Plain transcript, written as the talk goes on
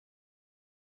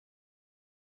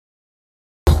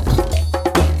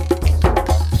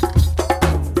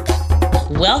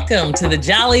Welcome to the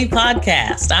Jolly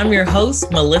Podcast. I'm your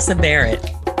host, Melissa Barrett.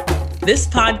 This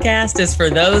podcast is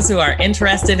for those who are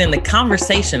interested in the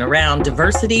conversation around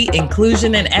diversity,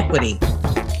 inclusion, and equity.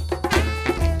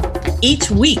 Each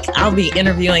week, I'll be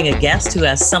interviewing a guest who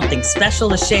has something special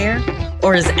to share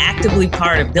or is actively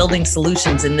part of building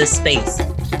solutions in this space.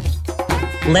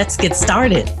 Let's get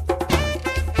started.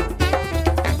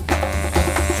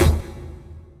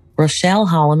 Rochelle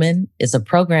Holloman is a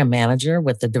program manager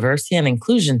with the diversity and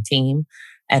inclusion team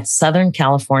at Southern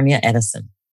California Edison,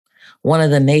 one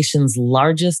of the nation's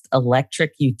largest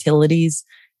electric utilities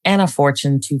and a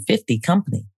Fortune 250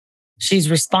 company.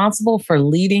 She's responsible for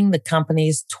leading the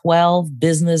company's 12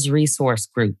 business resource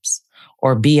groups,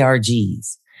 or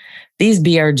BRGs. These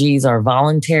BRGs are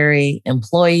voluntary,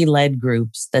 employee-led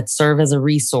groups that serve as a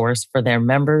resource for their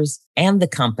members and the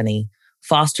company,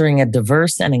 fostering a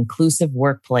diverse and inclusive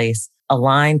workplace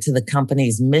aligned to the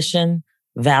company's mission,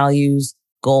 values,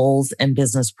 goals, and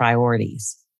business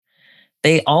priorities.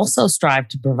 They also strive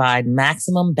to provide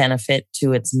maximum benefit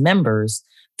to its members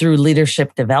through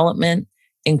leadership development,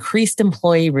 increased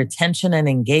employee retention and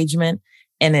engagement,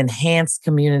 and enhanced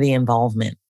community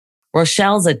involvement.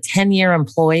 Rochelle's a 10-year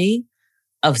employee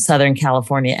of Southern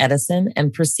California Edison,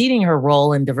 and preceding her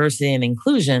role in diversity and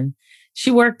inclusion, she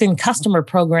worked in customer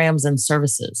programs and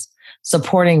services,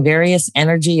 supporting various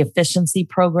energy efficiency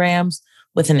programs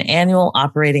with an annual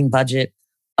operating budget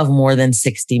of more than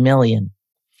 $60 million.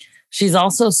 She's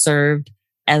also served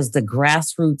as the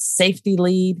grassroots safety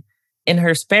lead. In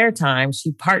her spare time,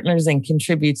 she partners and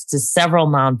contributes to several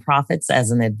nonprofits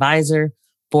as an advisor,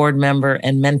 board member,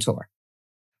 and mentor.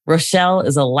 Rochelle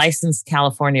is a licensed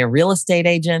California real estate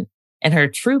agent, and her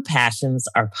true passions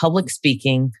are public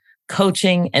speaking,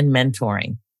 coaching, and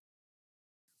mentoring.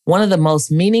 One of the most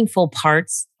meaningful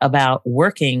parts about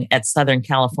working at Southern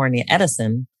California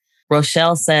Edison,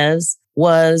 Rochelle says,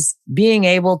 was being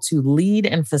able to lead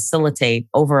and facilitate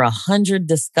over 100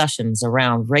 discussions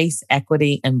around race,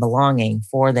 equity, and belonging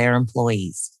for their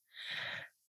employees.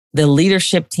 The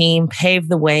leadership team paved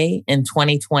the way in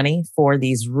 2020 for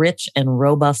these rich and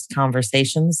robust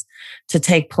conversations to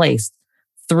take place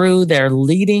through their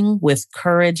Leading with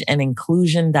Courage and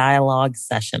Inclusion dialogue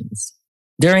sessions.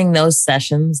 During those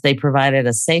sessions, they provided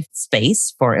a safe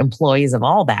space for employees of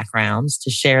all backgrounds to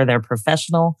share their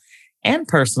professional and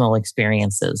personal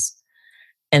experiences.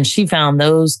 And she found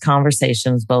those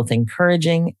conversations both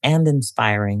encouraging and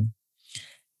inspiring.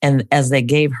 And as they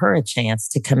gave her a chance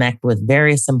to connect with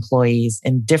various employees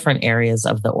in different areas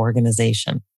of the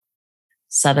organization.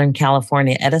 Southern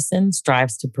California Edison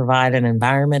strives to provide an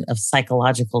environment of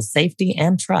psychological safety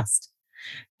and trust.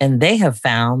 And they have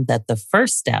found that the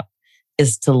first step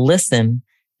is to listen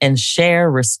and share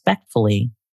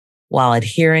respectfully while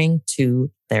adhering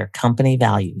to their company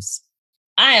values.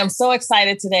 I am so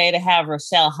excited today to have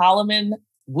Rochelle Holloman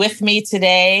with me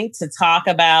today to talk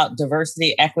about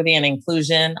diversity, equity, and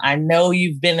inclusion. I know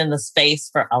you've been in the space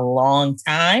for a long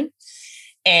time,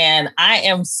 and I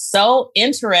am so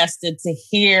interested to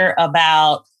hear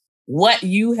about what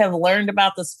you have learned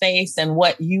about the space and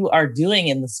what you are doing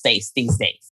in the space these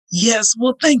days. Yes,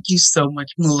 well, thank you so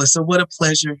much, Melissa. What a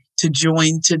pleasure to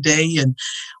join today, and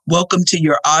welcome to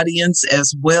your audience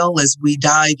as well as we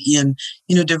dive in.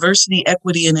 Diversity,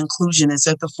 equity, and inclusion is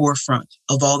at the forefront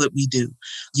of all that we do.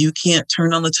 You can't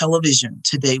turn on the television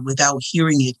today without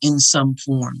hearing it in some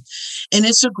form. And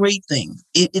it's a great thing.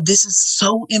 This is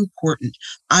so important.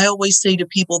 I always say to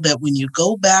people that when you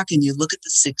go back and you look at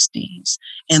the 60s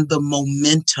and the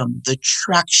momentum, the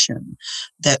traction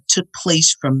that took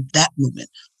place from that movement,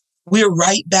 we're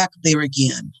right back there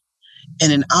again,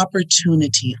 and an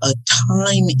opportunity, a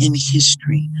time in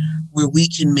history where we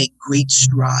can make great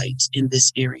strides in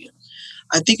this area.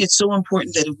 I think it's so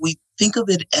important that if we think of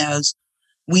it as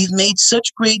we've made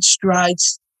such great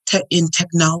strides in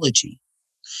technology,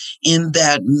 in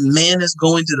that man is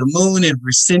going to the moon and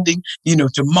we're sending,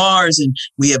 to Mars, and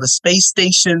we have a space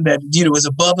station that, is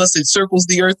above us. It circles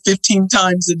the earth 15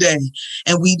 times a day.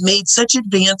 And we've made such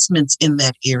advancements in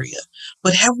that area.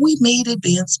 But have we made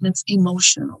advancements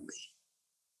emotionally?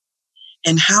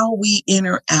 And how we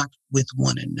interact with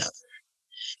one another?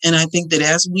 And I think that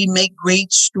as we make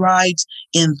great strides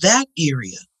in that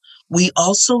area, we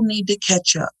also need to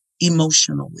catch up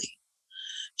emotionally.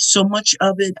 So much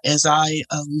of it, as I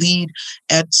lead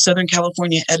at Southern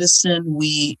California Edison,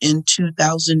 we in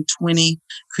 2020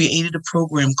 created a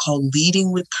program called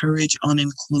Leading with Courage on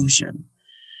Inclusion.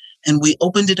 And we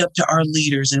opened it up to our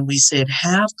leaders and we said,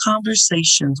 have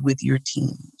conversations with your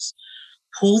teams,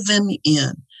 pull them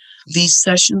in. These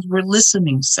sessions were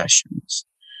listening sessions.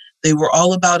 They were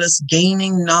all about us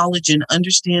gaining knowledge and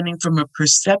understanding from a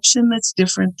perception that's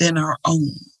different than our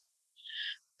own.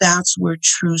 That's where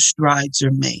true strides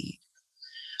are made.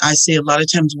 I say a lot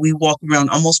of times we walk around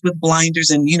almost with blinders,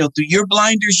 and through your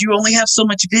blinders, you only have so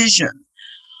much vision.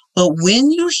 But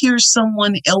when you hear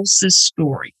someone else's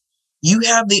story, you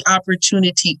have the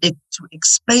opportunity to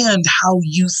expand how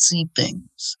you see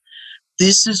things.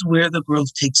 This is where the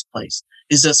growth takes place,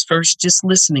 is us first just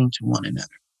listening to one another.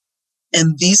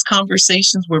 And these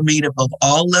conversations were made up of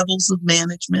all levels of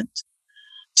management,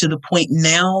 to the point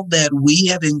now that we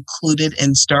have included,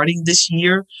 and starting this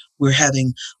year, we're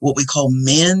having what we call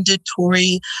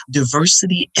mandatory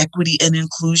diversity, equity, and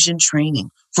inclusion training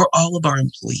for all of our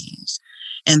employees.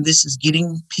 And this is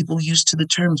getting people used to the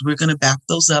terms. We're going to back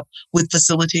those up with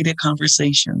facilitated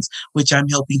conversations, which I'm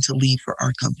helping to lead for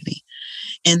our company.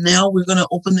 And now we're going to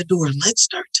open the door. Let's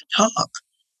start to talk.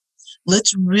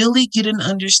 Let's really get an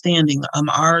understanding.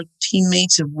 Our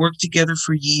teammates have worked together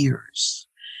for years,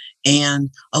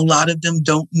 and a lot of them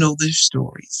don't know their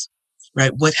stories,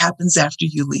 right? What happens after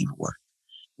you leave work?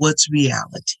 What's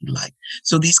reality like?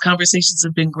 So these conversations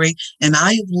have been great. And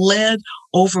I have led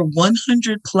over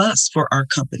 100 plus for our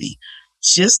company,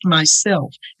 just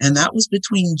myself. And that was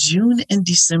between June and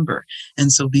December.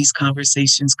 And so these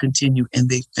conversations continue, and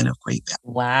they've been a great value.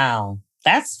 Wow.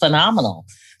 That's phenomenal.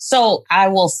 So I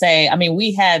will say,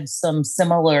 we had some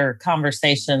similar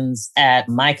conversations at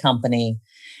my company,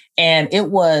 and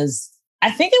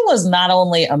I think it was not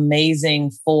only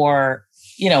amazing for,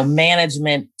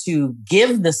 management to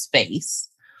give the space,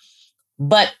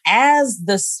 but as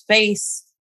the space,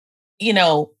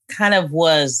 kind of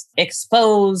was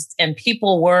exposed and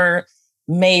people were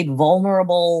made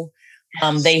vulnerable,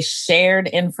 they shared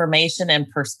information and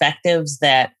perspectives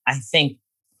that I think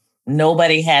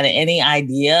nobody had any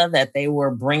idea that they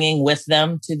were bringing with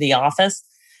them to the office.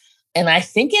 And I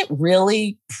think it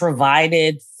really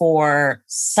provided for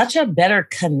such a better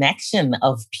connection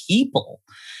of people.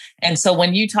 And so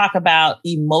when you talk about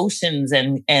emotions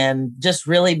and just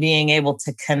really being able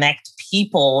to connect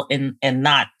people and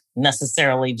not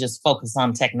necessarily just focus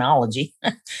on technology,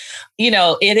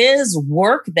 it is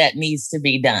work that needs to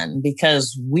be done,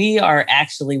 because we are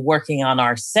actually working on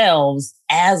ourselves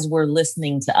as we're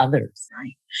listening to others.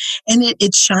 Right. And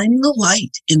it's shining a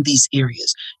light in these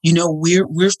areas.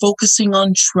 We're focusing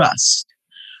on trust.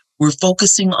 We're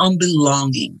focusing on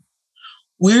belonging.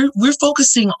 We're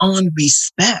focusing on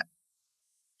respect.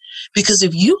 Because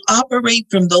if you operate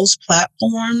from those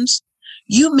platforms,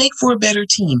 you make for a better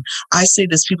team. I say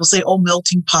this, people say, oh,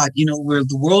 melting pot, where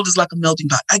the world is like a melting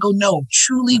pot. I go, no,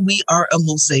 truly we are a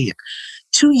mosaic.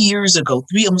 2 years ago,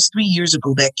 almost 3 years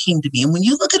ago, that came to me. And when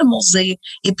you look at a mosaic,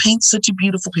 it paints such a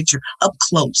beautiful picture up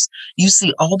close. You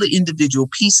see all the individual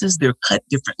pieces. They're cut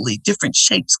differently, different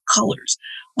shapes, colors.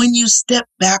 When you step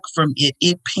back from it,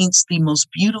 it paints the most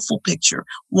beautiful picture.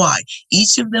 Why?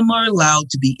 Each of them are allowed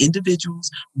to be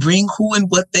individuals, bring who and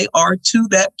what they are to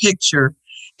that picture,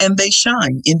 and they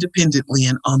shine independently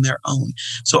and on their own.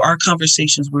 So our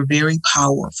conversations were very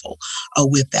powerful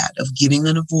with that, of giving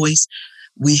it a voice.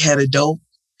 We had adult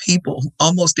people,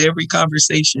 almost every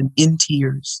conversation, in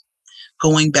tears,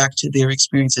 going back to their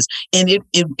experiences. And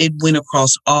it went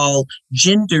across all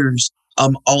genders,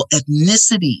 all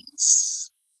ethnicities.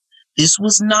 This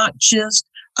was not just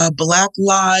Black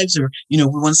lives, or, we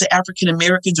want to say African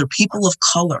Americans or people of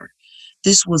color.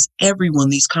 This was everyone.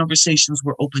 These conversations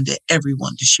were open to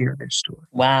everyone to share their story.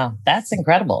 Wow, that's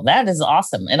incredible. That is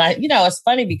awesome. And it's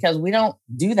funny because we don't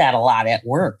do that a lot at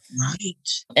work. Right.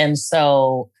 And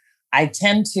so I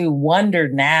tend to wonder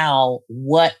now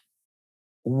what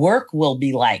work will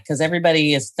be like, because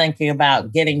everybody is thinking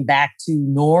about getting back to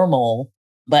normal,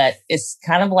 but it's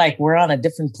kind of like we're on a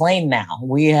different plane now.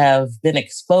 We have been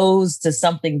exposed to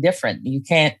something different. You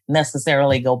can't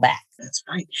necessarily go back. That's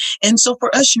right. And so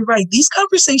for us, you're right. These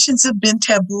conversations have been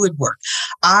taboo at work.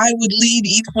 I would lead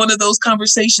each one of those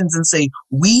conversations and say,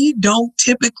 we don't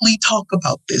typically talk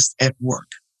about this at work.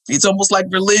 It's almost like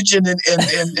religion and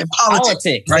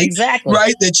politics, right? Exactly.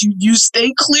 Right. That you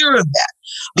stay clear of that,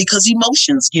 because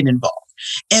emotions get involved.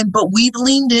 But we've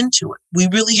leaned into it. We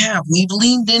really have. We've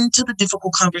leaned into the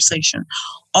difficult conversation.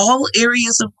 All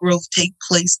areas of growth take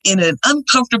place in an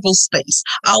uncomfortable space.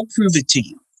 I'll prove it to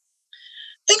you.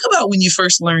 Think about when you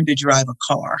first learned to drive a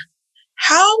car.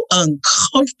 How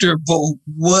uncomfortable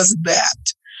was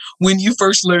that when you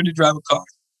first learned to drive a car?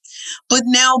 But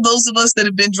now those of us that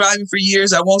have been driving for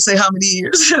years, I won't say how many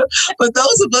years, but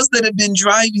those of us that have been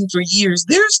driving for years,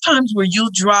 there's times where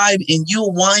you'll drive and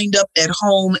you'll wind up at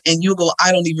home and you'll go,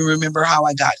 I don't even remember how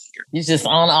I got here. You're just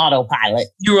on autopilot.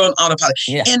 You're on autopilot.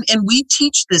 Yeah. And we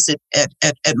teach this at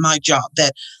my job,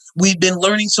 that We've been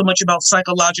learning so much about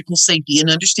psychological safety and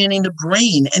understanding the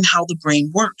brain and how the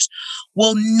brain works.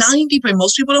 Well,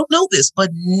 most people don't know this,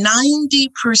 but 90%,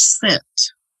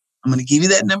 I'm going to give you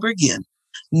that number again.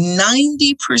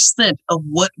 90% of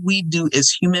what we do as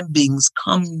human beings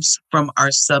comes from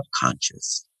our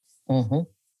subconscious. Mm-hmm.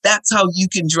 That's how you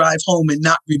can drive home and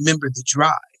not remember the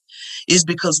drive, is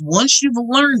because once you've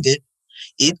learned it,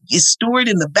 it is stored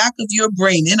in the back of your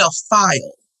brain in a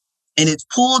file, and it's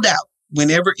pulled out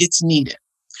whenever it's needed.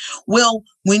 Well,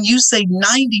 when you say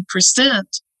 90%,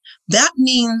 that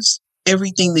means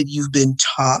everything that you've been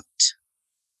taught,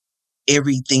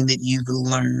 everything that you've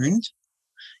learned,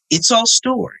 it's all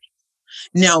stored.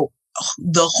 Now,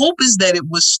 the hope is that it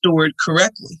was stored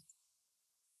correctly.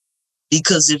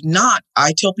 Because if not,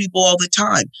 I tell people all the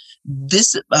time,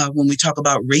 this when we talk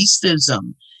about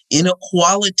racism,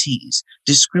 inequalities,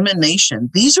 discrimination,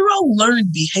 these are all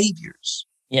learned behaviors.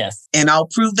 Yes. And I'll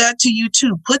prove that to you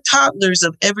too. Put toddlers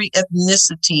of every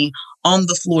ethnicity on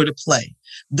the floor to play.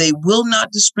 They will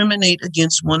not discriminate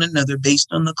against one another based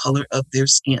on the color of their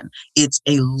skin. It's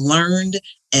a learned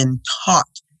and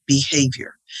taught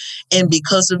behavior. And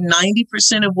because of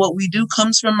 90% of what we do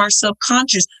comes from our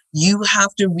subconscious, you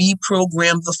have to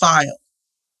reprogram the file.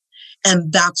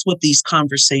 And that's what these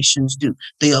conversations do.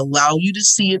 They allow you to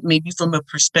see it maybe from a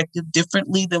perspective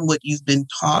differently than what you've been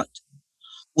taught,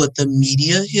 what the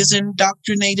media has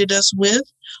indoctrinated us with,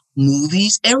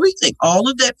 movies, everything. All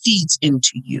of that feeds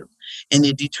into you, and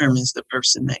it determines the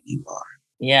person that you are.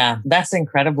 Yeah, that's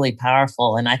incredibly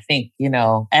powerful. And I think,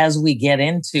 as we get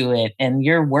into it, and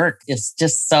your work is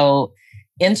just so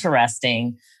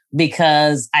interesting,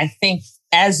 because I think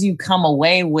as you come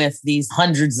away with these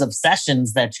hundreds of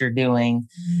sessions that you're doing,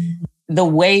 the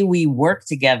way we work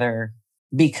together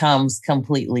becomes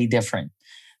completely different.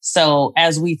 So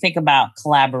as we think about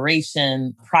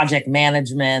collaboration, project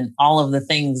management, all of the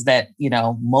things that,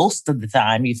 most of the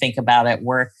time you think about at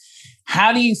work,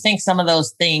 how do you think some of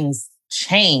those things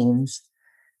change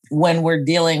when we're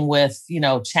dealing with,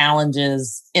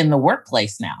 challenges in the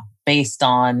workplace now based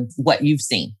on what you've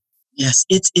seen? Yes,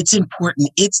 it's important.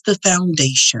 It's the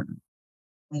foundation.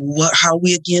 How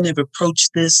we again have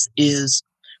approached this is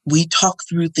we talk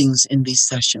through things in these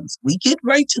sessions. We get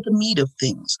right to the meat of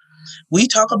things. We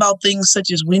talk about things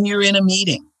such as when you're in a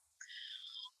meeting.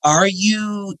 Are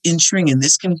you ensuring, and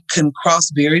this can cross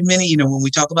very many, when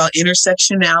we talk about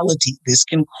intersectionality, this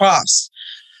can cross.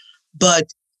 But,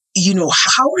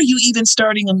 how are you even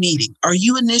starting a meeting? Are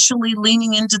you initially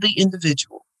leaning into the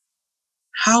individual?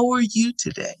 How are you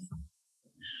today?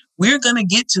 We're going to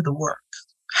get to the work.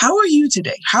 How are you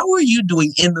today? How are you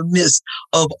doing in the midst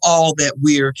of all that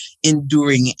we're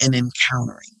enduring and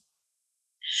encountering?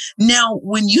 Now,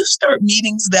 when you start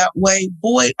meetings that way,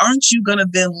 boy, aren't you going to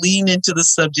then lean into the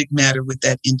subject matter with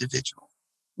that individual,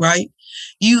 right?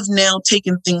 You've now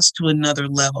taken things to another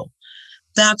level.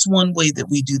 That's one way that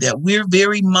we do that. We're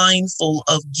very mindful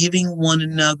of giving one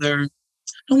another,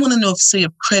 I don't want to know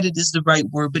if credit is the right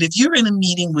word, but if you're in a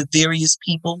meeting with various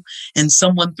people and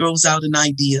someone throws out an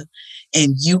idea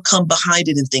and you come behind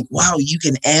it and think, wow, you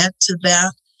can add to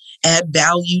that, add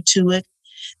value to it,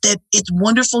 that it's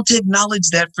wonderful to acknowledge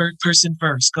that person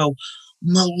first. Go,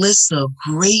 Melissa,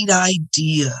 great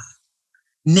idea.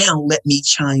 Now let me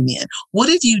chime in. What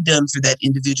have you done for that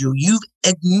individual? You've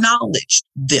acknowledged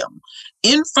them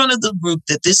in front of the group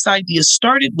that this idea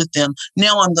started with them.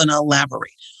 Now I'm going to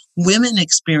elaborate. Women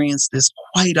experience this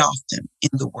quite often in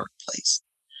the workplace,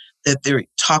 that they're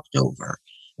talked over.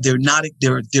 Their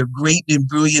great and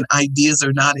brilliant ideas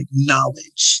are not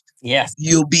acknowledged. Yes.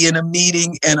 You'll be in a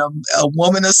meeting and a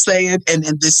woman will say it, and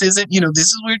this isn't, this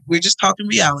is where we're just talking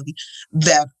reality,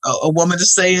 that a woman will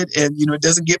say it and, it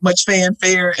doesn't get much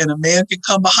fanfare, and a man can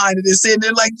come behind it and say, and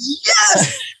they're like,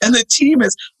 yes. And the team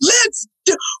is, let's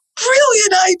do,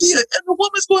 brilliant idea. And the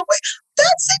woman's going, wait,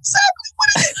 that's exactly what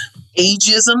it is.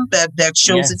 Ageism, that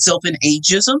shows itself in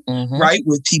ageism, right?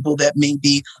 With people that may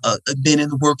be been in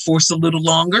the workforce a little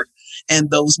longer, and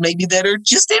those maybe that are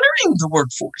just entering the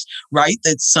workforce, right?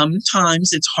 That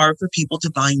sometimes it's hard for people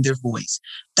to find their voice.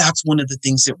 That's one of the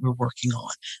things that we're working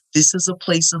on. This is a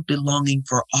place of belonging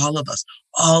for all of us.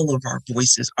 All of our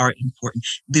voices are important.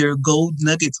 There are gold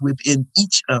nuggets within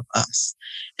each of us,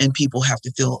 and people have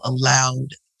to feel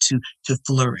allowed to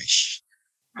flourish.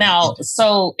 Now,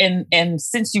 so, and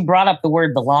since you brought up the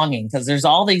word belonging, because there's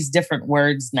all these different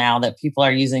words now that people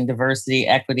are using: diversity,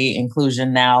 equity,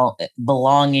 inclusion, now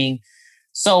belonging.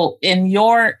 So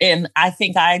I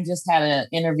think I just had an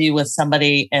interview with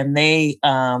somebody, and they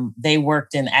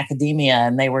worked in academia,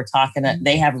 and they were talking,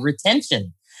 they have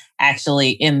retention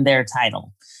actually in their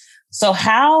title. So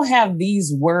how have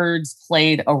these words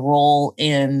played a role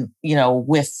in,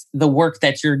 with the work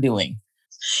that you're doing?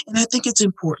 And I think it's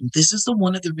important. This is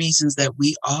one of the reasons that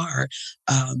we are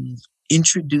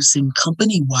introducing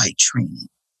company-wide training.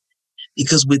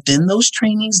 Because within those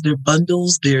trainings, they're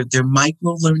bundles, they're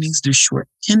micro learnings, they're short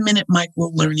 10-minute micro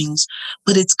learnings,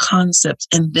 but it's concepts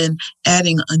and then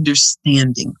adding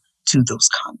understanding to those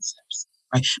concepts,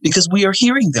 right? Because we are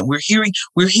hearing them. We're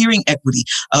hearing equity.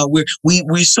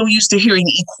 We're so used to hearing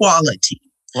equality.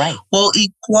 Right. Well,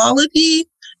 equality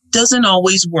doesn't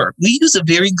always work. We use a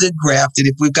very good graph that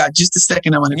if we've got just a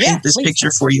second, I want to paint this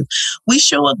picture for you. We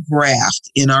show a graph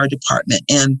in our department,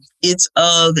 and it's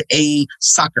of a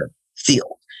soccer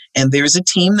field. And there's a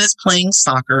team that's playing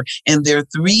soccer, and there are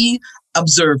 3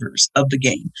 observers of the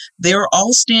game. They're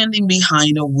all standing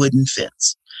behind a wooden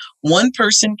fence. One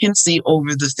person can see over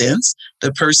the fence.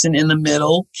 The person in the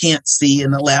middle can't see,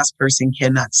 and the last person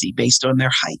cannot see based on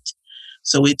their height.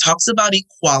 So it talks about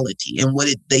equality, and what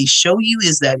they show you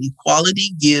is that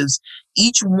equality gives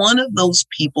each one of those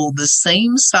people the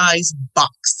same size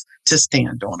box to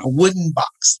stand on, a wooden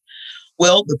box.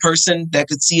 Well, the person that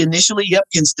could see initially,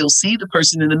 can still see. The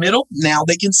person in the middle, now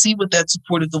they can see with that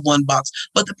support of the one box.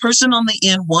 But the person on the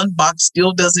end, one box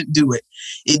still doesn't do it.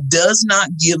 It does not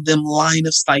give them line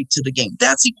of sight to the game.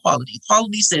 That's equality.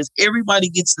 Equality says everybody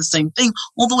gets the same thing,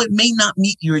 although it may not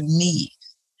meet your need.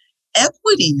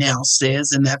 Equity now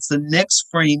says, and that's the next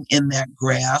frame in that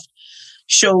graph,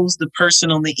 shows the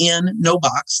person on the end, no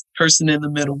box, person in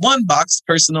the middle, one box,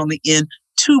 person on the end,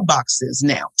 2 boxes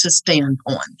now to stand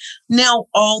on. Now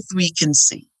all 3 can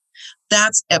see.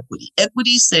 That's equity.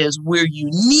 Equity says where you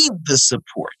need the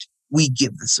support, we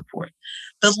give the support.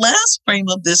 The last frame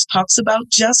of this talks about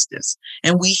justice,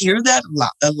 and we hear that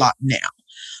a lot now,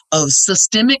 of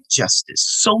systemic justice,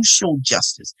 social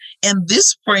justice. And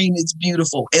this frame is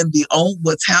beautiful. And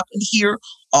what's happened here,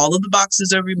 all of the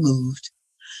boxes are removed.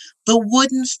 The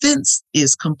wooden fence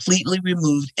is completely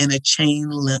removed, and a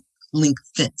chain link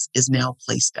fence is now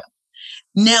placed up.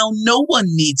 Now, no one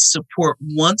needs support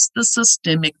once the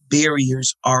systemic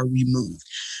barriers are removed.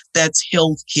 That's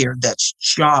healthcare, that's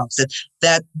jobs,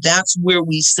 that's where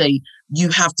we say you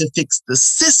have to fix the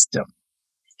system.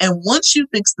 And once you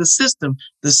fix the system,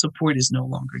 the support is no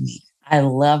longer needed. I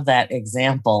love that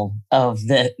example of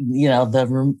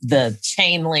the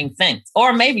chain link fence,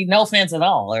 or maybe no fence at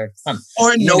all, or something.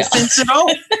 Or no fence at all,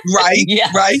 right?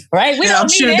 Yeah, right. Right. And I'm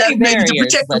sure that maybe to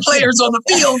protect the players on the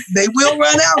field, they will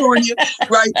run out on you,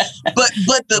 right?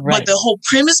 But the whole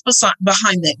premise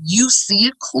behind that, you see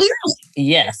it clearly.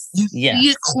 Yes, you see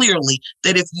it clearly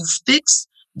that if you fix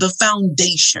the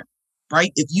foundation,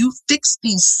 right? If you fix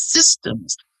these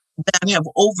systems that have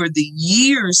over the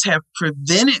years have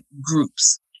prevented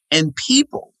groups and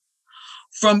people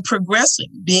from progressing,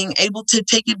 being able to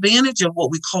take advantage of what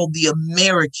we call the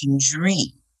American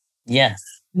dream. Yes.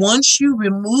 Once you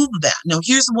remove that, now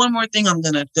here's one more thing I'm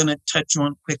gonna touch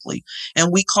on quickly,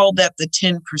 and we call that the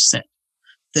 10%.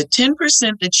 The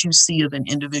 10% that you see of an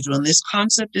individual, and this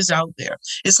concept is out there.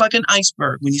 It's like an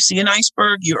iceberg. When you see an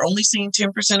iceberg, you're only seeing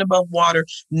 10% above water,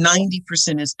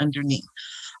 90% is underneath.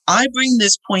 I bring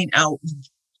this point out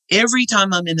every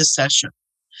time I'm in a session,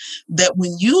 that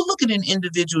when you look at an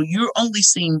individual, you're only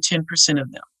seeing 10%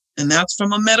 of them. And that's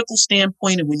from a medical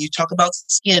standpoint. And when you talk about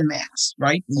skin mass,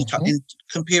 right? When you talk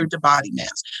compared to body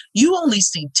mass, you only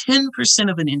see 10%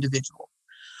 of an individual.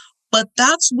 But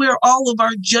that's where all of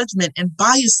our judgment and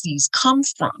biases come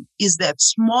from, is that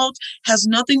small, has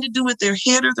nothing to do with their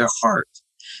head or their heart,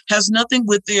 has nothing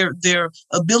with their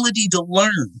ability to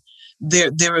learn,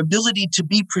 their ability to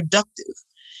be productive.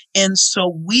 And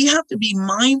so we have to be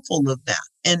mindful of that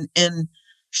and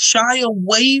shy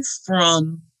away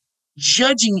from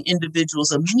judging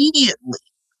individuals immediately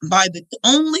by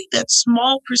only that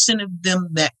small percent of them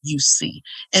that you see.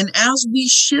 And as we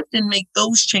shift and make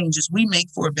those changes, we make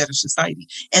for a better society.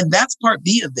 And that's part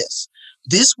B of this.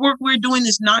 This work we're doing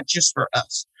is not just for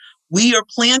us. We are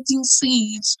planting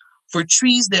seeds for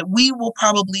trees that we will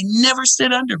probably never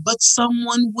sit under, but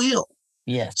someone will.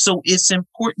 Yes. So it's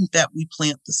important that we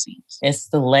plant the seeds. It's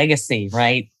the legacy,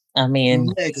 right? I mean,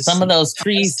 some of those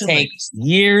trees take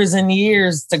years and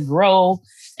years to grow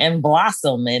and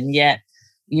blossom. And yet,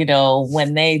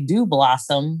 when they do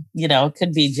blossom, it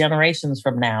could be generations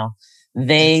from now,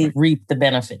 they reap the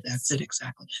benefits. That's it,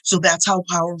 exactly. So that's how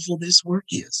powerful this work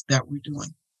is that we're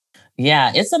doing.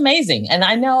 Yeah, it's amazing. And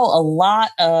I know a lot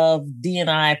of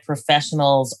D&I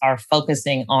professionals are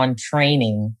focusing on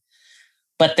training,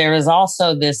 but there is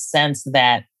also this sense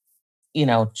that,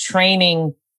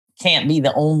 training can't be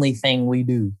the only thing we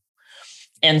do.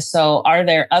 And so are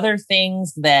there other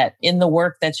things that in the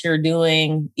work that you're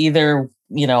doing, either,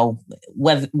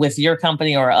 with your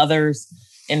company or others,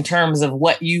 in terms of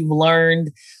what you've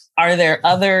learned, are there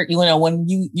other, when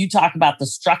you talk about the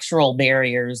structural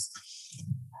barriers,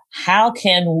 how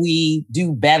can we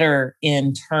do better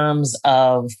in terms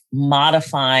of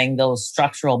modifying those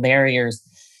structural barriers?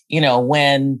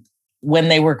 When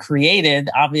they were created,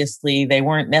 obviously they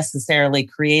weren't necessarily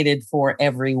created for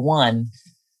everyone.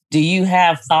 Do you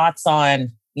have thoughts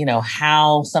on,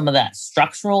 how some of that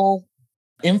structural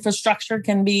infrastructure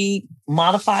can be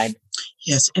modified?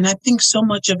 Yes. And I think so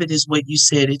much of it is what you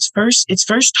said. It's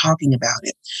first talking about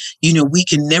it. We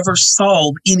can never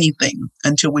solve anything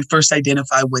until we first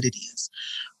identify what it is.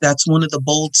 That's one of the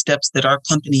bold steps that our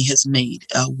company has made.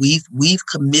 We've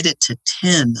committed to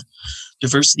 10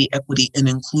 diversity, equity, and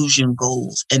inclusion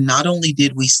goals. And not only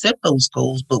did we set those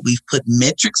goals, but we've put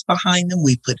metrics behind them.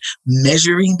 We put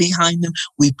measuring behind them.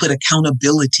 We put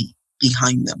accountability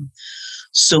behind them,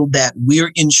 so that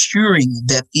we're ensuring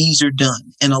that these are done.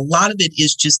 And a lot of it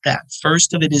is just that.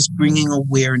 First of it is bringing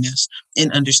awareness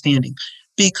and understanding.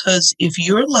 Because if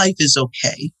your life is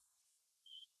okay,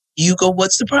 you go,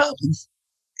 what's the problem?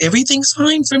 Everything's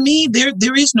fine for me.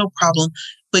 There is no problem.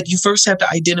 But you first have to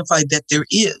identify that there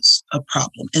is a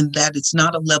problem and that it's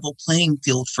not a level playing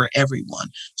field for everyone.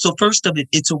 So first of it,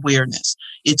 it's awareness,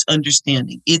 it's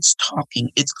understanding, it's talking,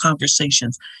 it's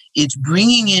conversations, it's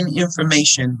bringing in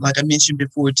information, like I mentioned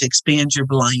before, to expand your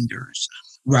blinders,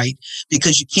 right?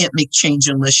 Because you can't make change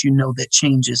unless you know that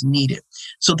change is needed.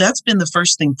 So that's been the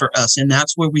first thing for us. And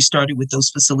that's where we started with those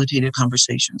facilitated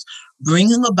conversations,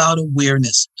 bringing about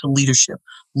awareness to leadership.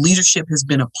 Leadership has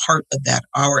been a part of that.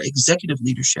 Our executive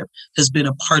leadership has been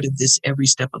a part of this every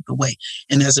step of the way.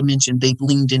 And as I mentioned, they've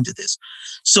leaned into this.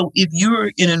 So if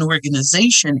you're in an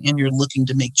organization and you're looking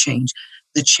to make change,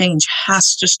 the change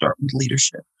has to start with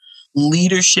leadership.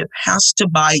 Leadership has to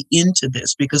buy into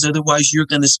this, because otherwise you're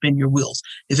going to spin your wheels.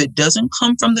 If it doesn't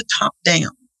come from the top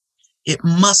down, it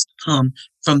must come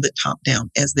from the top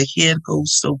down. As the head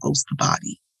goes, so goes the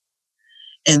body.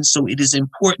 And so it is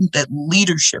important that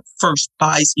leadership first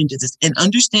buys into this and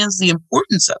understands the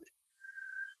importance of it,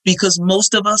 because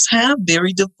most of us have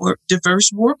very diverse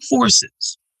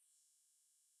workforces.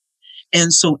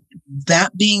 And so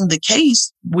that being the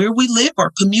case, where we live,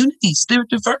 our communities, they're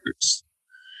diverse.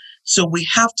 So we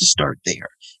have to start there.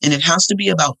 And it has to be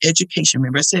about education.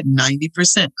 Remember, I said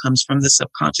 90% comes from the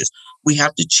subconscious. We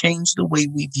have to change the way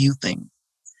we view things.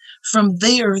 From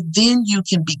there, then you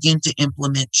can begin to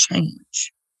implement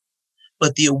change.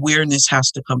 But the awareness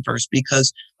has to come first,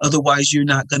 because otherwise you're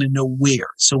not going to know where.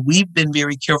 So we've been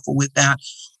very careful with that.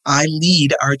 I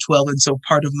lead our 12, and so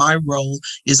part of my role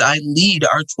is I lead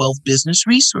our 12 business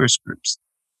resource groups,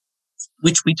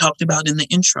 which we talked about in the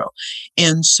intro.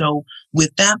 And so with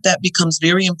that becomes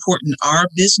very important. Our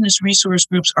business resource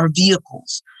groups are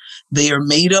vehicles. They are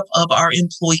made up of our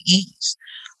employees.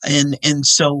 And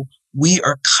so we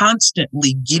are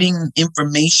constantly getting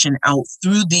information out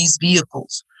through these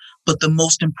vehicles. But the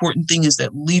most important thing is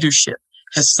that leadership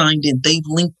has signed in. They've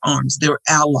linked arms. They're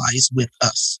allies with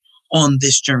us on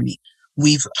this journey.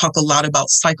 We've talked a lot about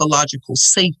psychological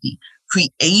safety,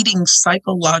 creating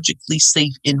psychologically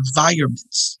safe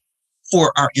environments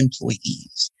for our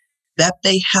employees, that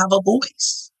they have a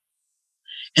voice.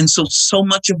 And so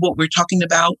much of what we're talking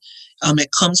about, it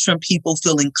comes from people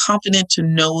feeling confident to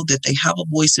know that they have a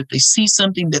voice. If they see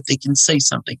something, that they can say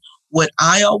something. What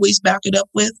I always back it up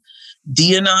with,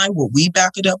 Dee and I, what we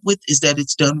back it up with, is that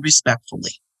it's done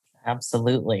respectfully.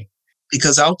 Absolutely.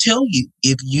 Because I'll tell you,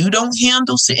 if you don't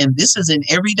handle, and this is in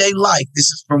everyday life, this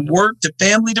is from work to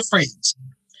family to friends.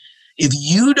 If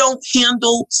you don't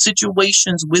handle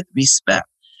situations with respect,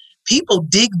 people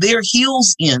dig their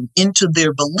heels into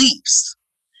their beliefs,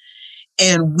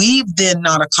 and we've then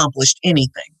not accomplished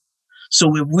anything.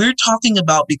 So if we're talking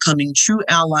about becoming true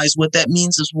allies, what that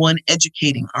means is, one,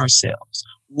 educating ourselves.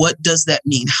 What does that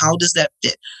mean? How does that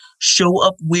fit? Show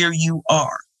up where you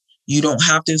are. You don't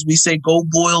have to, as we say, go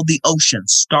boil the ocean.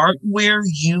 Start where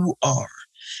you are.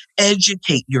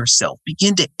 Educate yourself.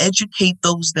 Begin to educate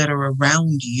those that are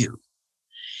around you.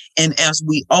 And as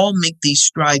we all make these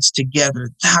strides together,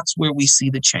 that's where we see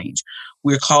the change.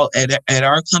 We're called at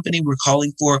our company, we're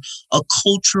calling for a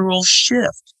cultural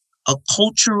shift, a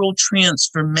cultural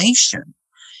transformation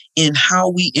in how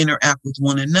we interact with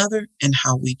one another and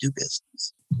how we do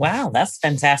business. Wow, that's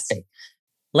fantastic.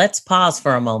 Let's pause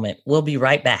for a moment. We'll be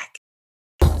right back.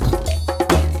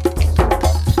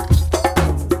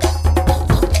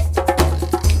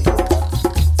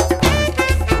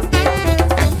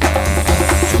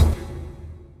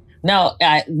 No,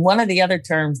 one of the other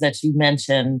terms that you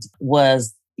mentioned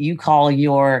was you call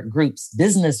your groups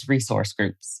business resource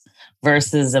groups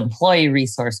versus employee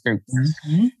resource groups.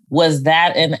 Mm-hmm. Was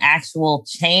that an actual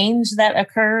change that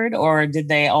occurred, or did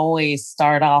they always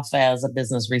start off as a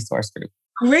business resource group?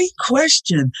 Great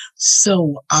question.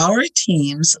 So our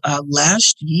teams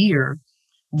last year,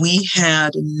 we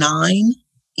had 9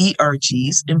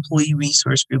 ERGs, employee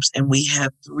resource groups, and we had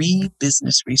 3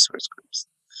 business resource groups.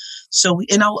 So,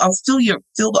 and I'll fill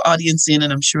the audience in,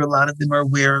 and I'm sure a lot of them are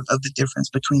aware of the difference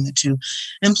between the two.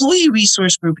 Employee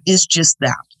resource group is just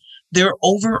that. Their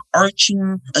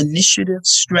overarching initiatives,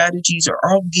 strategies are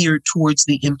all geared towards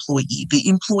the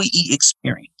employee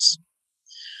experience.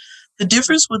 The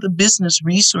difference with a business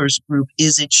resource group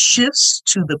is it shifts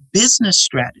to the business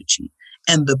strategy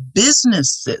and the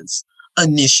business's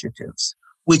initiatives,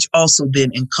 which also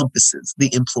then encompasses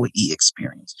the employee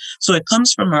experience. So it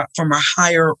comes from a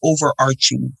higher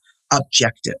overarching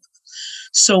objective.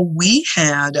 So we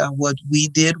had, what we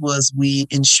did was we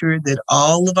ensured that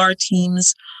all of our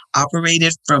teams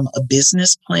operated from a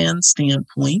business plan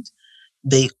standpoint.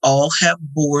 They all have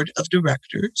board of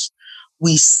directors.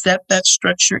 We set that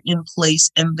structure in place,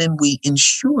 and then we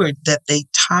ensured that they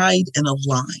tied and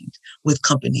aligned with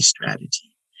company strategy.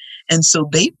 And so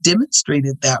they've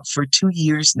demonstrated that for 2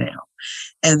 years now.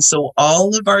 And so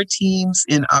all of our teams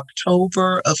in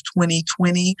October of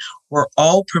 2020 were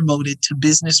all promoted to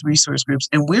business resource groups.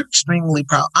 And we're extremely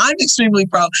proud. I'm extremely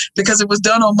proud because it was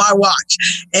done on my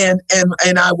watch. And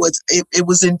it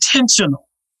was intentional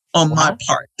on my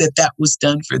part that was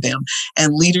done for them.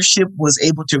 And leadership was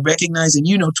able to recognize, and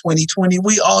 2020,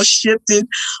 we all shifted.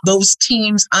 Those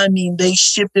teams, they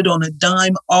shifted on a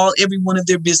dime. Every one of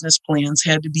their business plans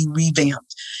had to be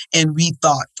revamped and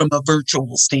rethought from a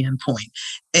virtual standpoint.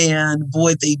 And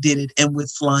boy, they did it, and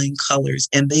with flying colors.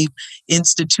 And they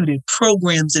instituted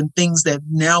programs and things that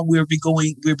now we're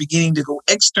beginning to go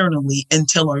externally and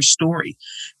tell our story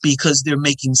because they're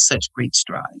making such great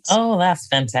strides. Oh, that's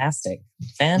fantastic.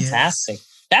 Fantastic.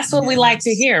 Yes. That's what we like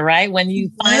to hear, right? When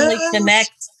you finally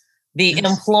connect the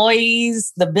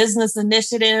employees, the business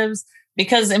initiatives,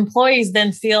 because employees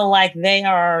then feel like they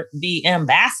are the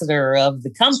ambassador of the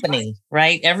company,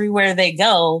 right? Everywhere they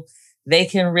go, they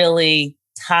can really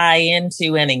tie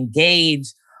into and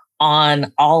engage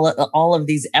on all of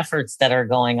these efforts that are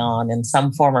going on in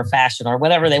some form or fashion, or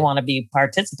whatever they want to be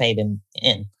participating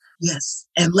in. Yes.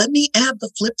 And let me add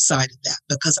the flip side of that,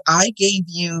 because I gave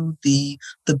you the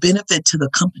benefit to the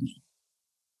company.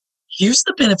 Here's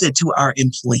the benefit to our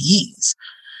employees.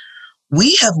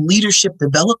 We have leadership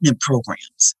development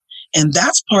programs, and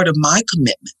that's part of my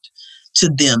commitment to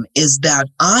them, is that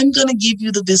I'm going to give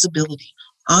you the visibility.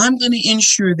 I'm going to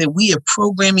ensure that we have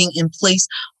programming in place.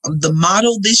 The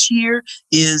motto this year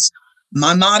is,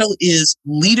 my motto is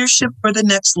leadership for the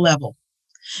next level.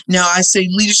 Now, I say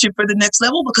leadership for the next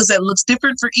level because that looks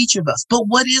different for each of us. But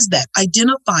what is that?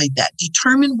 Identify that.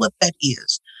 Determine what that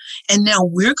is. And now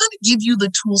we're going to give you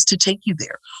the tools to take you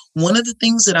there. One of the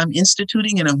things that I'm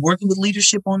instituting and I'm working with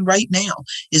leadership on right now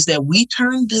is that we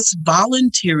turn this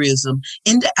volunteerism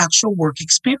into actual work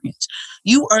experience.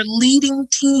 You are leading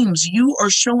teams. You are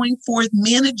showing forth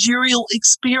managerial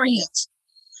experience.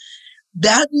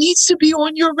 That needs to be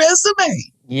on your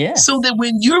resume. Yeah. So that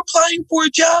when you're applying for a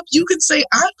job, you can say,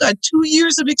 I've got 2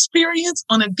 years of experience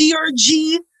on a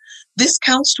BRG. This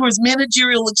counts towards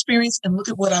managerial experience, and look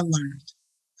at what I learned.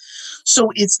 So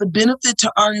it's the benefit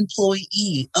to our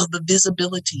employee of the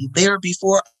visibility there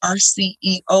before our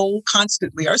CEO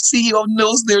constantly. Our CEO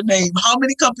knows their name. How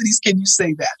many companies can you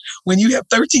say that? When you have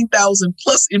 13,000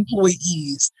 plus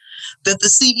employees, that the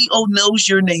CEO knows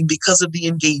your name because of the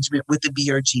engagement with the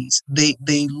BRGs.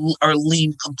 They are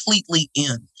leaned completely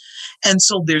in. And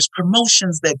so there's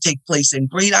promotions that take place and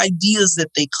great ideas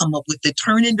that they come up with that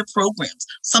turn into programs,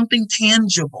 something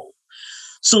tangible.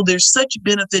 So there's such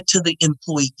benefit to the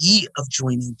employee of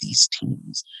joining these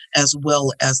teams, as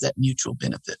well as that mutual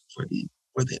benefit for the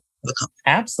company.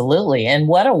 Absolutely. And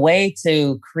what a way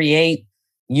to create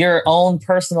your own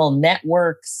personal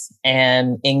networks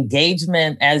and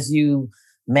engagement as you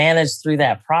manage through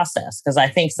that process. Because I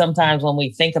think sometimes when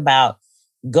we think about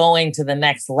going to the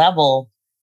next level,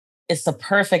 it's a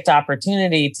perfect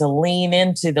opportunity to lean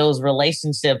into those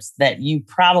relationships that you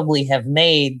probably have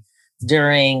made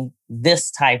during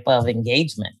this type of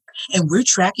engagement. And we're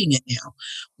tracking it now.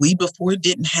 We before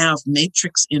didn't have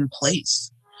matrix in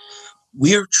place.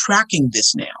 We're tracking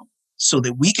this now so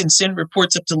that we can send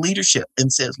reports up to leadership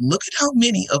and says, look at how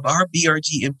many of our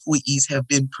BRG employees have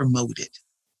been promoted.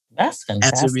 That's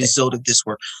fantastic. As a result of this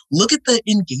work. Look at the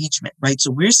engagement, right?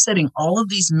 So we're setting all of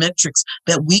these metrics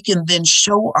that we can then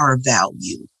show our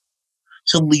value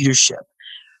to leadership,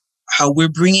 how we're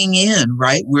bringing in,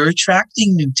 right? We're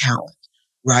attracting new talent,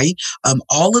 right?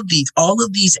 All of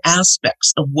these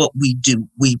aspects of what we do,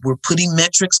 we're putting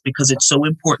metrics because it's so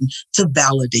important to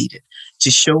validate it,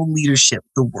 to show leadership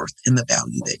the worth and the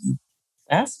value that you.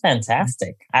 That's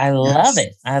fantastic. I love Yes.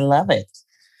 it. I love it.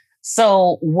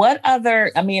 So, what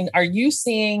other, I mean, are you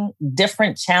seeing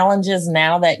different challenges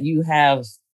now that you have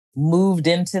moved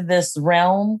into this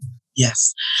realm?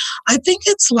 Yes. I think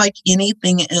it's like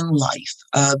anything in life.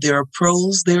 There are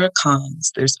pros, there are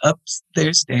cons, there's ups,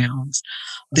 there's downs.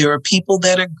 There are people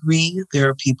that agree, there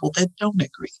are people that don't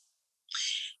agree.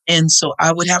 And so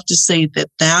I would have to say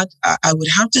I would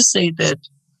have to say that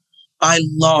by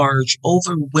large,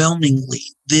 overwhelmingly,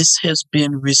 this has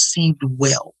been received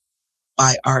well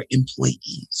by our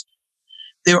employees.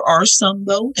 There are some,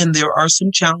 though, and there are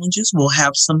some challenges. We'll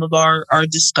have some of our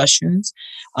discussions.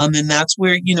 And that's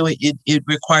where, it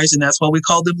requires, and that's why we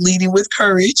call them leading with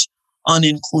courage on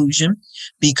inclusion,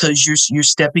 because you're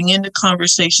stepping into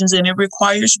conversations and it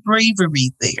requires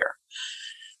bravery there.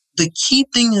 The key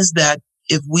thing is that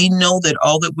if we know that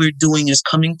all that we're doing is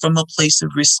coming from a place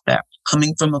of respect,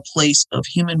 coming from a place of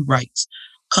human rights,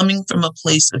 coming from a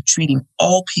place of treating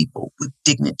all people with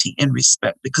dignity and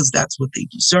respect, because that's what they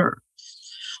deserve,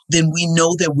 then we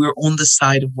know that we're on the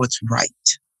side of what's right.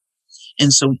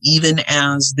 And so even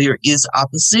as there is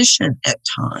opposition at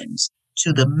times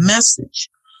to the message,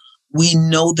 we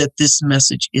know that this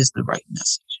message is the right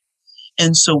message.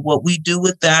 And so what we do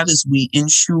with that is we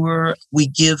ensure we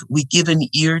give an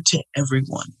ear to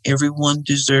everyone. Everyone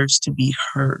deserves to be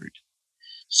heard.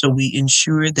 So we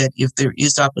ensure that if there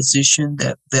is opposition,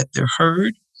 that they're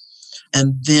heard.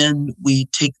 And then we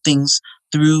take things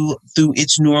through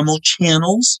its normal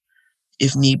channels.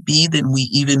 If need be, then we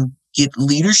even get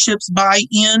leadership's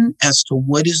buy-in as to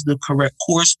what is the correct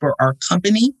course for our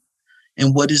company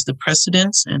and what is the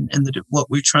precedence and what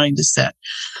we're trying to set.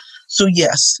 So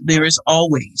yes, there is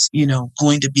always,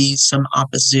 going to be some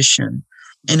opposition.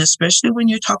 And especially when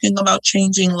you're talking about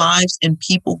changing lives and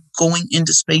people going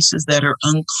into spaces that are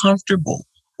uncomfortable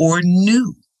or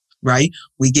new, right?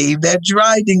 We gave that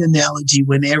driving analogy.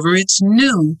 Whenever it's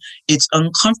new, it's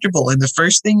uncomfortable. And the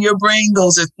first thing your brain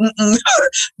goes is,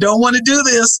 don't want to do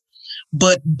this.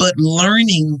 But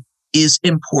learning is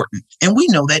important. And we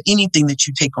know that anything that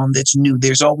you take on that's new,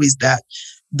 there's always that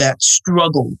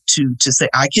struggle to say,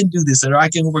 I can do this or I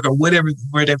can work or whatever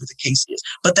the case is.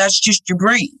 But that's just your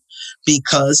brain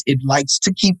because it likes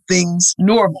to keep things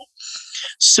normal.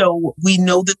 So we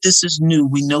know that this is new.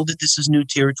 We know that this is new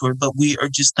territory, but we are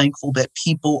just thankful that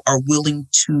people are willing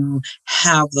to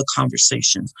have the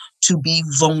conversations, to be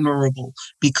vulnerable,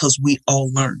 because we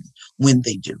all learn when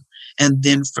they do. And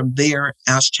then from there,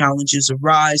 as challenges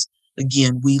arise,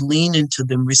 again, we lean into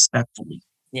them respectfully.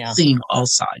 Yeah. Seeing all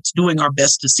sides, doing our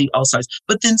best to see all sides,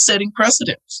 but then setting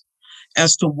precedents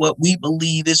as to what we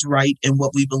believe is right and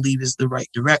what we believe is the right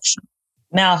direction.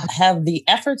 Now, have the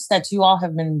efforts that you all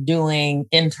have been doing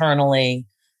internally,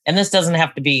 and this doesn't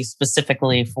have to be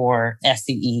specifically for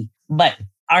SCE, but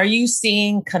are you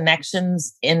seeing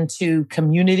connections into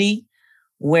community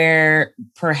where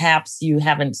perhaps you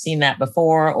haven't seen that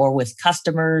before, or with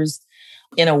customers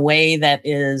in a way that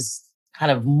is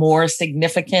kind of more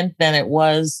significant than it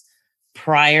was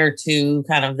prior to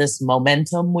kind of this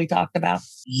momentum we talked about?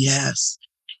 Yes.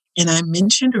 And I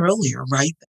mentioned earlier,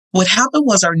 right? What happened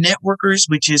was our networkers,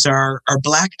 which is our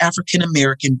Black African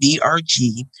American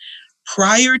BRG,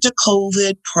 prior to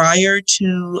COVID, prior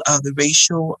to the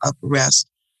racial unrest,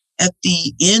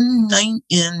 in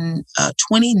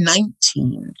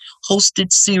 2019,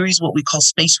 hosted series, what we call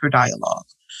Space for Dialogue,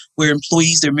 where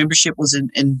employees, their membership was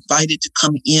invited to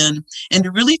come in and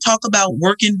to really talk about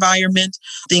work environment,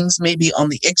 things maybe on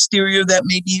the exterior that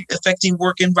may be affecting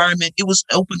work environment. It was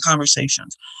open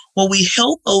conversations. Well, we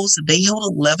held those, they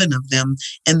held 11 of them,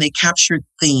 and they captured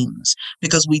themes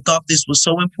because we thought this was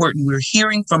so important. We're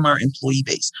hearing from our employee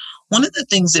base. One of the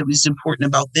things that was important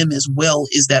about them as well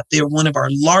is that they're one of our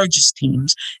largest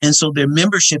teams. And so their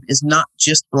membership is not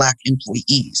just Black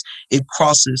employees. It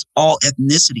crosses all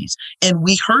ethnicities. And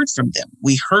we heard from them.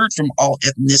 We heard from all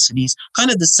ethnicities,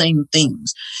 kind of the same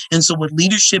themes. And so what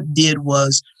leadership did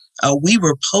was we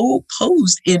were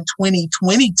posed in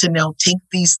 2020 to now take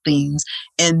these themes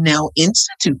and now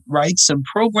institute, right, some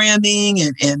programming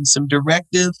and some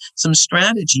directive, some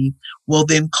strategy. Well,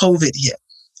 then COVID hit.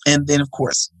 And then, of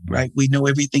course, right, we know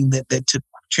everything that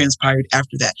transpired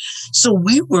after that. So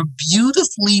we were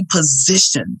beautifully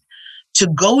positioned to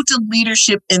go to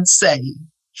leadership and say,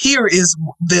 here is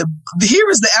the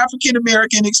African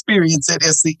American experience at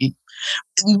SCE.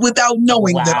 without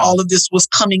knowing that Wow. all of this was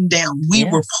coming down. We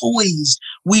were Yes. poised,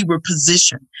 we were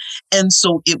positioned. And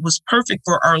so it was perfect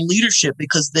for our leadership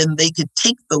because then they could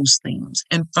take those themes.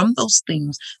 And from those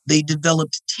themes, they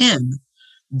developed 10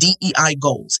 DEI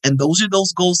goals. And those are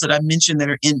those goals that I mentioned that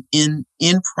are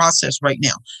in process right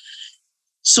now.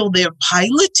 So they're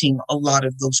piloting a lot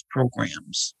of those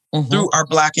programs Hmm. through our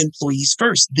Black Employees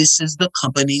First. This is the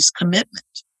company's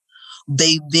commitment.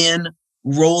 They then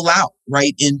roll out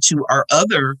right into our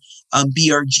other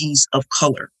BRGs of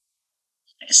color.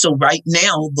 So right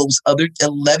now, those other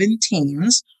 11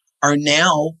 teams are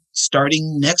now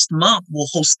starting next month will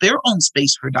host their own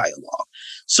space for dialogue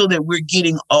so that we're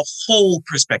getting a whole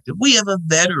perspective. We have a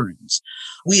veterans,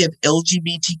 we have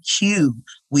LGBTQ,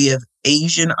 we have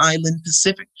Asian Island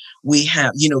Pacific, we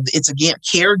have, it's again,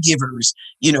 caregivers,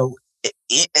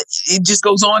 it just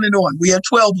goes on and on. We have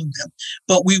 12 of them,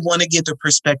 but we want to get the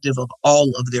perspective of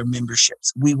all of their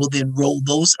memberships. We will then roll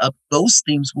those up. Those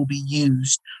themes will be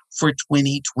used for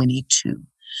 2022.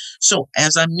 So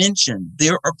as I mentioned,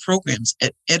 there are programs.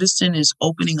 Edison is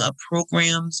opening up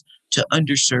programs to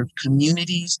underserved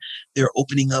communities. They're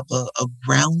opening up a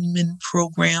groundman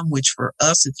program, which for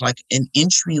us, it's like an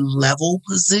entry level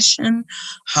position.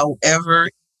 However,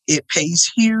 it pays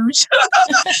huge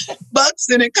bucks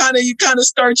and you kind of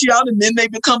start you out and then they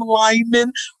become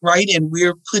linemen, right? And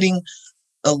we're putting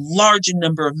a larger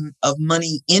number of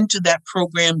money into that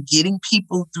program, getting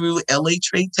people through LA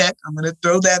Trade Tech. I'm going to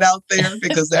throw that out there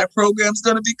because that program's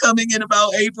going to be coming in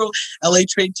about April. LA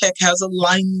Trade Tech has a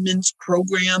lineman's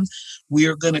program. We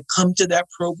are going to come to that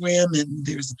program, and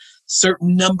there's a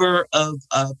certain number of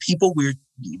people we're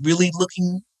really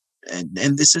looking, and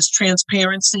this is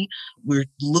transparency. We're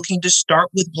looking to start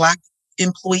with Black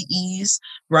employees,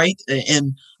 right?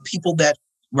 And people that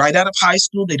right out of high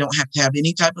school, they don't have to have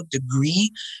any type of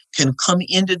degree, can come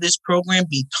into this program,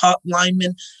 be taught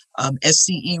linemen.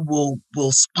 SCE will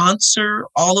sponsor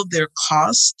all of their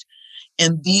costs,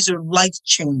 and these are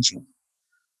life-changing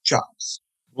jobs.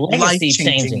 Legacy Life-changing.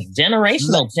 changing,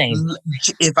 generational change.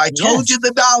 If I told you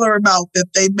the dollar amount that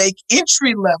they make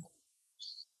entry level,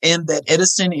 and that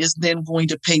Edison is then going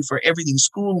to pay for everything,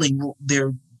 schooling,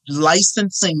 their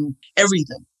licensing,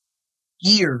 everything,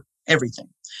 everything.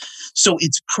 So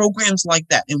it's programs like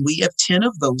that. And we have 10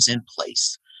 of those in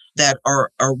place that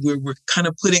are where we're kind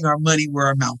of putting our money where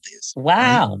our mouth is.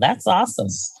 Wow, right? That's awesome.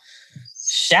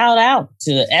 Shout out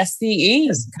to SCE.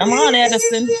 Come on,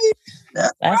 Edison.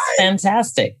 That's right.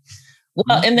 Fantastic.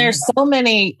 Well, and there's so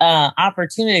many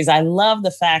opportunities. I love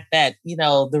the fact that,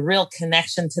 the real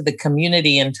connection to the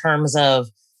community in terms of,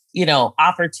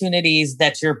 opportunities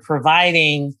that you're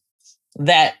providing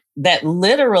that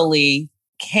literally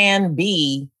can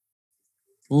be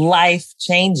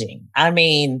life-changing. I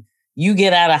mean, you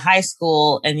get out of high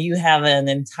school and you have an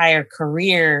entire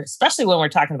career, especially when we're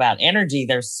talking about energy.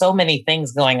 There's so many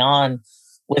things going on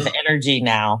with energy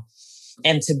now.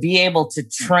 And to be able to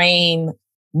train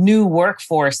new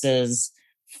workforces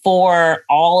for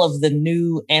all of the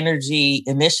new energy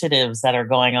initiatives that are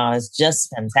going on is just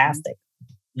fantastic.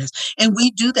 Yes. And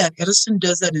we do that. Edison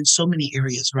does that in so many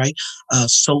areas, right?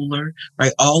 Solar,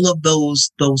 right? All of those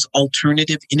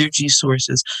alternative energy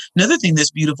sources. Another thing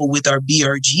that's beautiful with our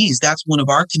BRGs, that's one of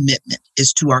our commitment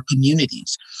is to our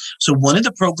communities. So one of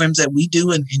the programs that we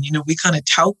do, and we kind of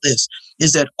tout this,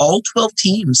 is that all 12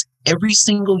 teams, every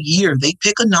single year, they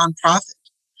pick a nonprofit.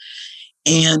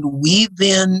 And we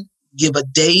then give a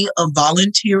day of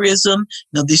volunteerism.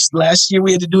 Now, this last year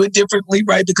we had to do it differently,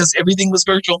 right? Because everything was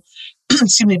virtual.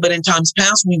 Excuse me. But in times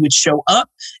past, we would show up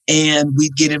and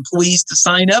we'd get employees to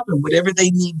sign up, and whatever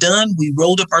they need done, we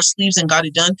rolled up our sleeves and got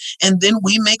it done. And then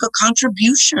we make a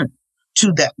contribution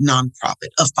to that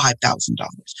nonprofit of $5,000.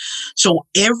 So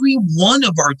every one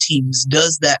of our teams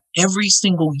does that every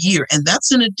single year. And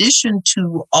that's in addition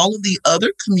to all of the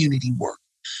other community work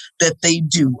that they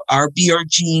do. Our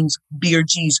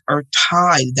BRGs are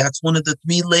tied. That's one of the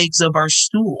three legs of our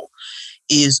stool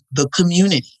is the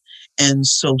community. And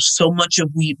so much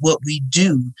of what we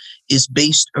do is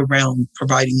based around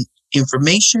providing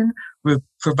information,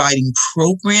 providing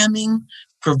programming,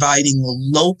 providing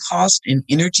low cost and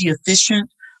energy efficient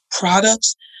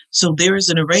products. So there is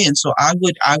an array. And so I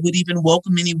would even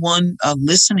welcome anyone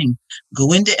listening,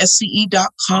 go into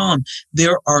SCE.com.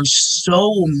 There are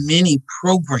so many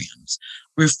programs,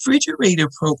 refrigerator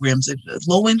programs,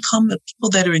 low income, the people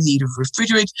that are in need of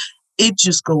refrigerators. It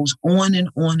just goes on and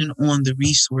on and on, the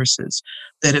resources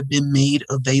that have been made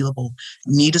available.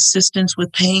 Need assistance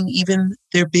with paying even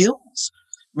their bills.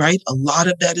 right? A lot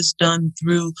of that is done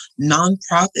through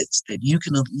nonprofits that you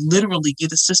can literally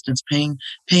get assistance paying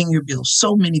your bills.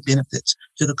 So many benefits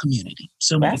to the community.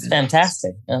 So many That's benefits.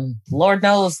 fantastic. And Lord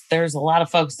knows there's a lot of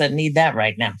folks that need that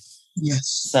right now.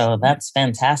 Yes. So that's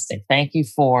fantastic. Thank you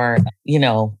for,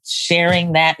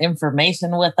 sharing that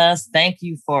information with us. Thank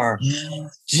you for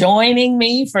joining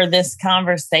me for this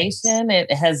conversation.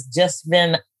 It has just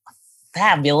been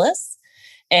fabulous.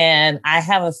 And I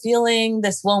have a feeling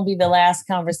this won't be the last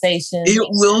conversation. It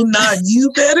will not.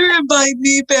 You better invite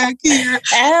me back here.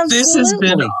 Absolutely. This has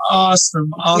been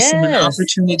awesome. An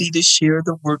opportunity to share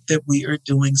the work that we are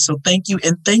doing. So thank you.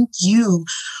 And thank you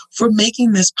for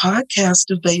making this podcast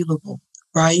available,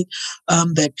 right?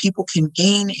 That people can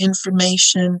gain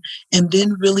information and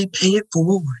then really pay it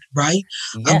forward, right?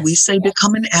 Yes. We say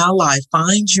become an ally,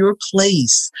 find your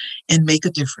place and make a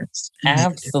difference.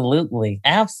 Absolutely.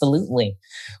 Absolutely.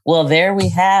 Well, there we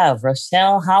have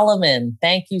Rochelle Holloman.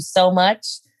 Thank you so much.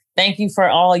 Thank you for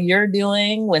all you're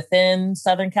doing within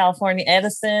Southern California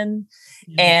Edison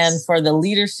and for the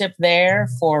leadership there,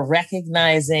 for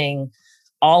recognizing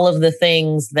all of the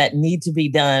things that need to be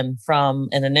done from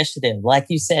an initiative. Like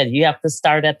you said, you have to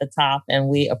start at the top, and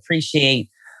we appreciate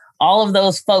all of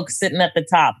those folks sitting at the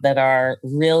top that are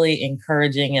really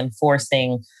encouraging and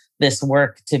forcing this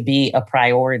work to be a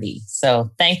priority. So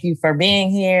thank you for being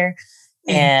here.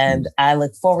 And I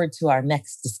look forward to our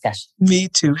next discussion. Me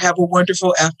too. Have a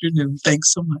wonderful afternoon.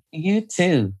 Thanks so much. You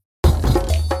too.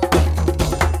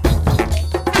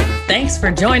 Thanks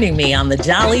for joining me on the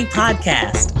Jolly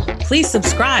Podcast. Please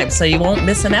subscribe so you won't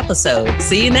miss an episode.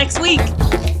 See you next week.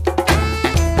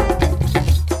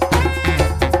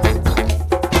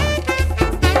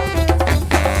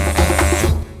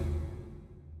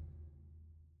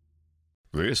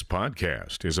 This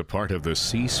podcast is a part of the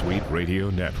C-Suite Radio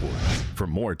Network. For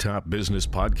more top business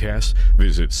podcasts,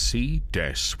 visit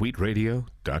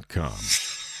c-suiteradio.com.